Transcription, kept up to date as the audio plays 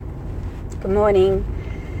Good morning.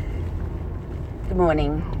 Good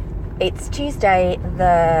morning. It's Tuesday,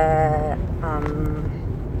 the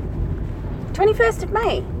 21st of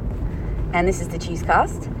May, and this is the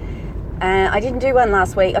Tuescast. I didn't do one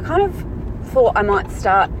last week. I kind of thought I might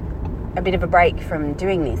start a bit of a break from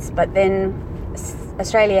doing this, but then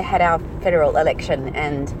Australia had our federal election,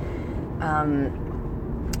 and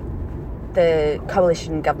the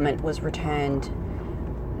coalition government was returned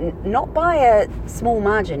not by a small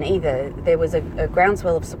margin either. There was a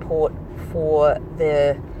groundswell of support for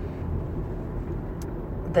the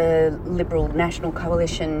Liberal National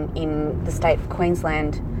Coalition in the state of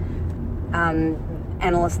Queensland.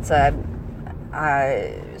 Analysts are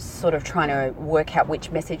sort of trying to work out which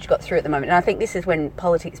message got through at the moment. And I think this is when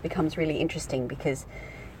politics becomes really interesting, because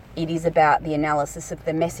it is about the analysis of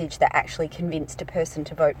the message that actually convinced a person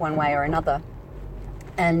to vote one way or another.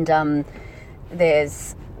 And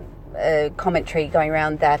there's a commentary going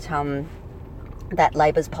around that that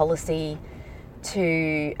Labor's policy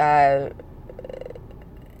to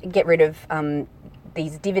get rid of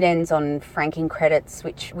these dividends on franking credits,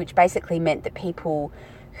 which basically meant that people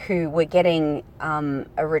who were getting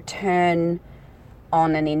a return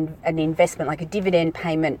on an investment, like a dividend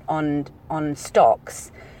payment on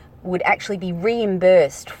stocks, would actually be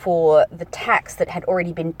reimbursed for the tax that had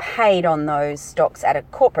already been paid on those stocks at a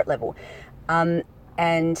corporate level. And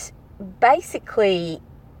basically,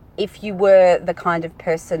 if you were the kind of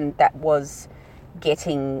person that was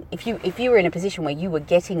getting, if you were in a position where you were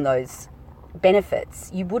getting those benefits,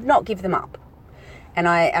 you would not give them up. And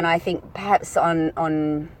I think perhaps I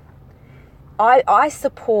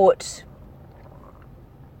support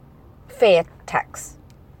fair tax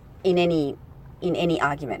in any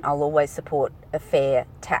argument. I'll always support a fair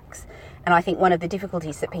tax. And I think one of the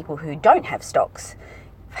difficulties that people who don't have stocks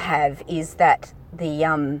have is that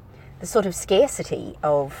the sort of scarcity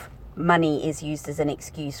of money is used as an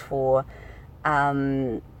excuse for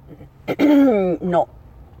not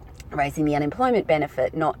raising the unemployment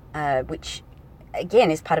benefit, which again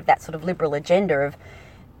is part of that sort of liberal agenda of,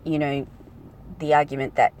 the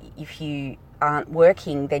argument that if you aren't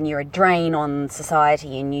working, then you're a drain on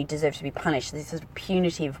society and you deserve to be punished. This sort of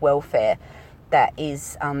punitive welfare that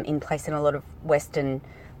is in place in a lot of Western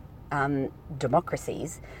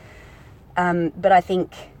democracies. But I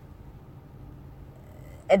think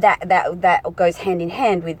that goes hand in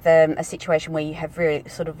hand with a situation where you have very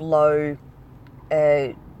sort of low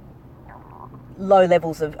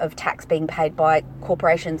levels of tax being paid by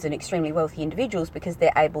corporations and extremely wealthy individuals, because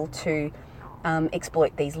they're able to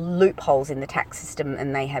exploit these loopholes in the tax system,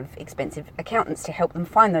 and they have expensive accountants to help them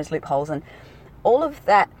find those loopholes. And all of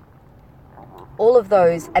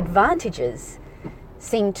those advantages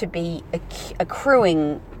seem to be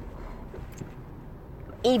accruing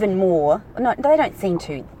even more. No, they don't seem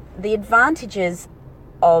to. The advantages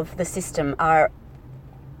of the system are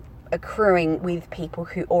accruing with people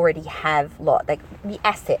who already have the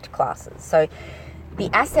asset classes. So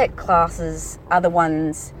the asset classes are the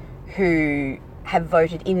ones who have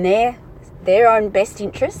voted in their own best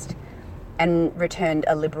interest and returned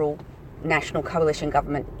a Liberal National Coalition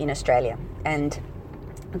government in Australia. And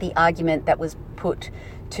the argument that was put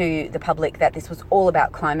to the public that this was all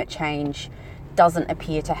about climate change doesn't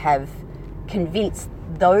appear to have convinced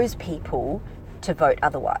those people to vote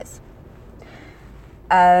otherwise.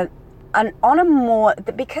 And on a more,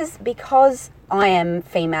 because I am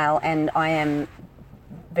female and I am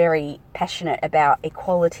very passionate about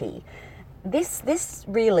equality, this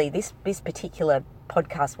particular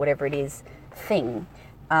podcast, whatever it is, thing,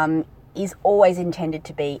 is always intended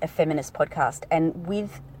to be a feminist podcast. And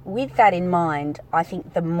with that in mind, I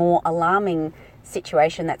think the more alarming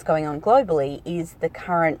situation that's going on globally is the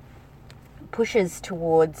current pushes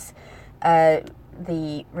towards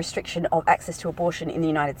the restriction of access to abortion in the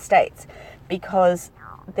United States, because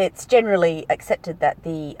it's generally accepted that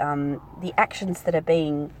the actions that are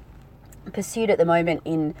being pursued at the moment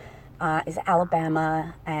in is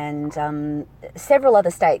Alabama and several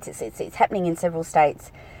other states. It's happening in several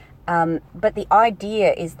states, but the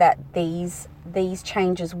idea is that these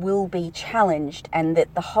changes will be challenged, and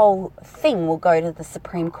that the whole thing will go to the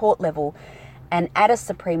Supreme Court level. And at a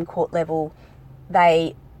Supreme Court level,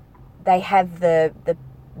 they have the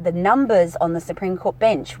numbers on the Supreme Court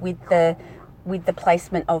bench with the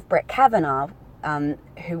placement of Brett Kavanaugh,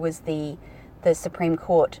 who was the Supreme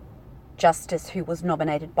Court justice who was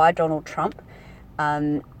nominated by Donald Trump.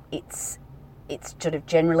 It's sort of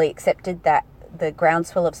generally accepted that the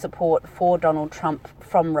groundswell of support for Donald Trump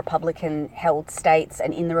from Republican-held states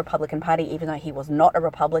and in the Republican Party, even though he was not a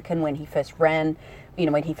Republican when he first ran,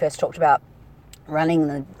 when he first talked about running,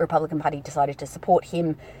 the Republican Party decided to support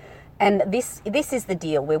him And this is the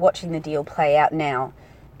deal. We're watching the deal play out now.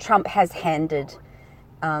 Trump has handed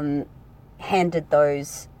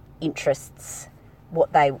those interests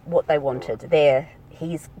what they wanted.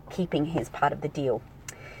 He's keeping his part of the deal.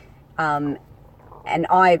 And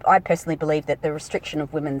I personally believe that the restriction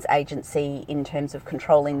of women's agency in terms of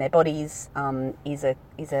controlling their bodies is a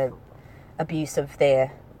abuse of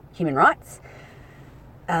their human rights.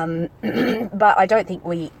 But I don't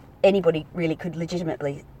think anybody really could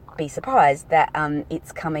legitimately be surprised that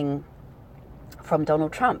it's coming from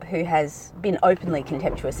Donald Trump, who has been openly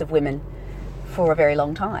contemptuous of women for a very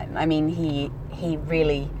long time. I mean, he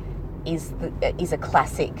really is a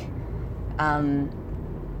classic.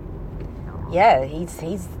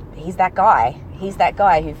 He's that guy. He's that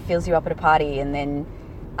guy who fills you up at a party and then,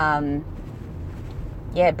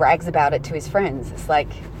 brags about it to his friends. It's like,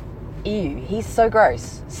 ew, he's so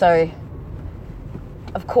gross. So,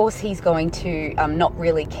 of course, he's going to not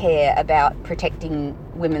really care about protecting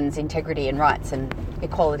women's integrity and rights and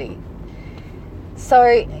equality.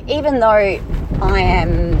 So, even though I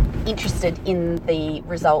am interested in the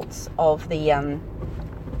results of the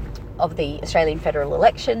Australian federal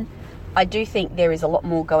election, I do think there is a lot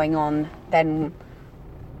more going on than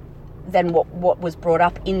what was brought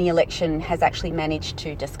up in the election has actually managed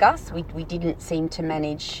to discuss. We didn't seem to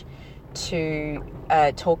manage to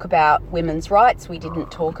talk about women's rights. We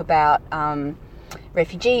didn't talk about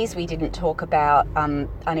refugees. We didn't talk about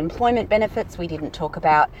unemployment benefits. We didn't talk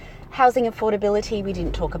about housing affordability. We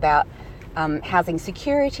didn't talk about housing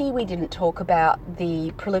security. We didn't talk about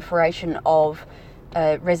the proliferation of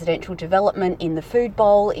residential development in the food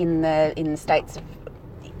bowl in the states,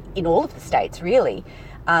 in all of the states really.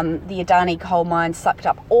 The Adani coal mine sucked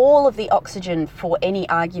up all of the oxygen for any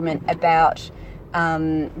argument about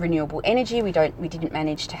renewable energy. We didn't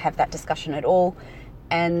manage to have that discussion at all,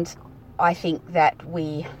 and I think that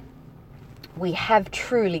we have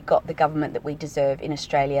truly got the government that we deserve in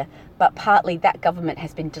Australia, but partly that government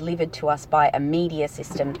has been delivered to us by a media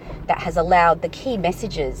system that has allowed the key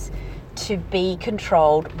messages to be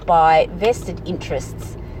controlled by vested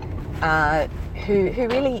interests who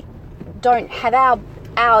really don't have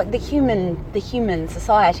the human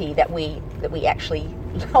society that we actually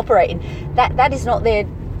operate in. That is not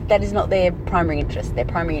their primary interest. Their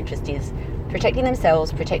primary interest is protecting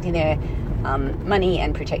themselves, protecting their money,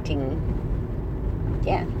 and protecting.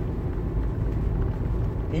 Yeah.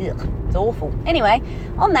 Ugh, it's awful. Anyway,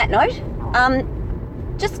 on that note,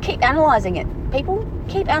 just keep analysing it, people.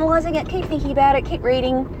 Keep analysing it. Keep thinking about it. Keep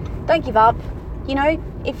reading. Don't give up. You know,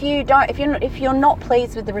 if you're not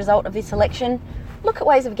pleased with the result of this election, look at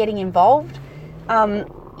ways of getting involved.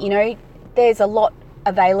 You know, there's a lot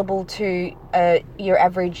available to your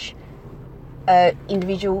average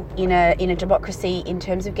individual in a democracy in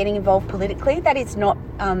terms of getting involved politically. That is not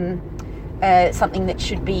something that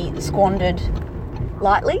should be squandered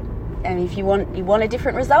lightly. And if you want a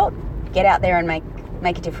different result, get out there and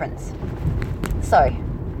make a difference. So,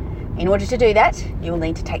 in order to do that, you'll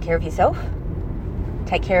need to take care of yourself,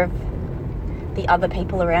 take care of the other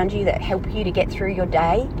people around you that help you to get through your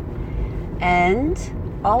day, and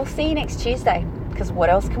I'll see you next Tuesday, because what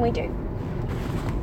else can we do?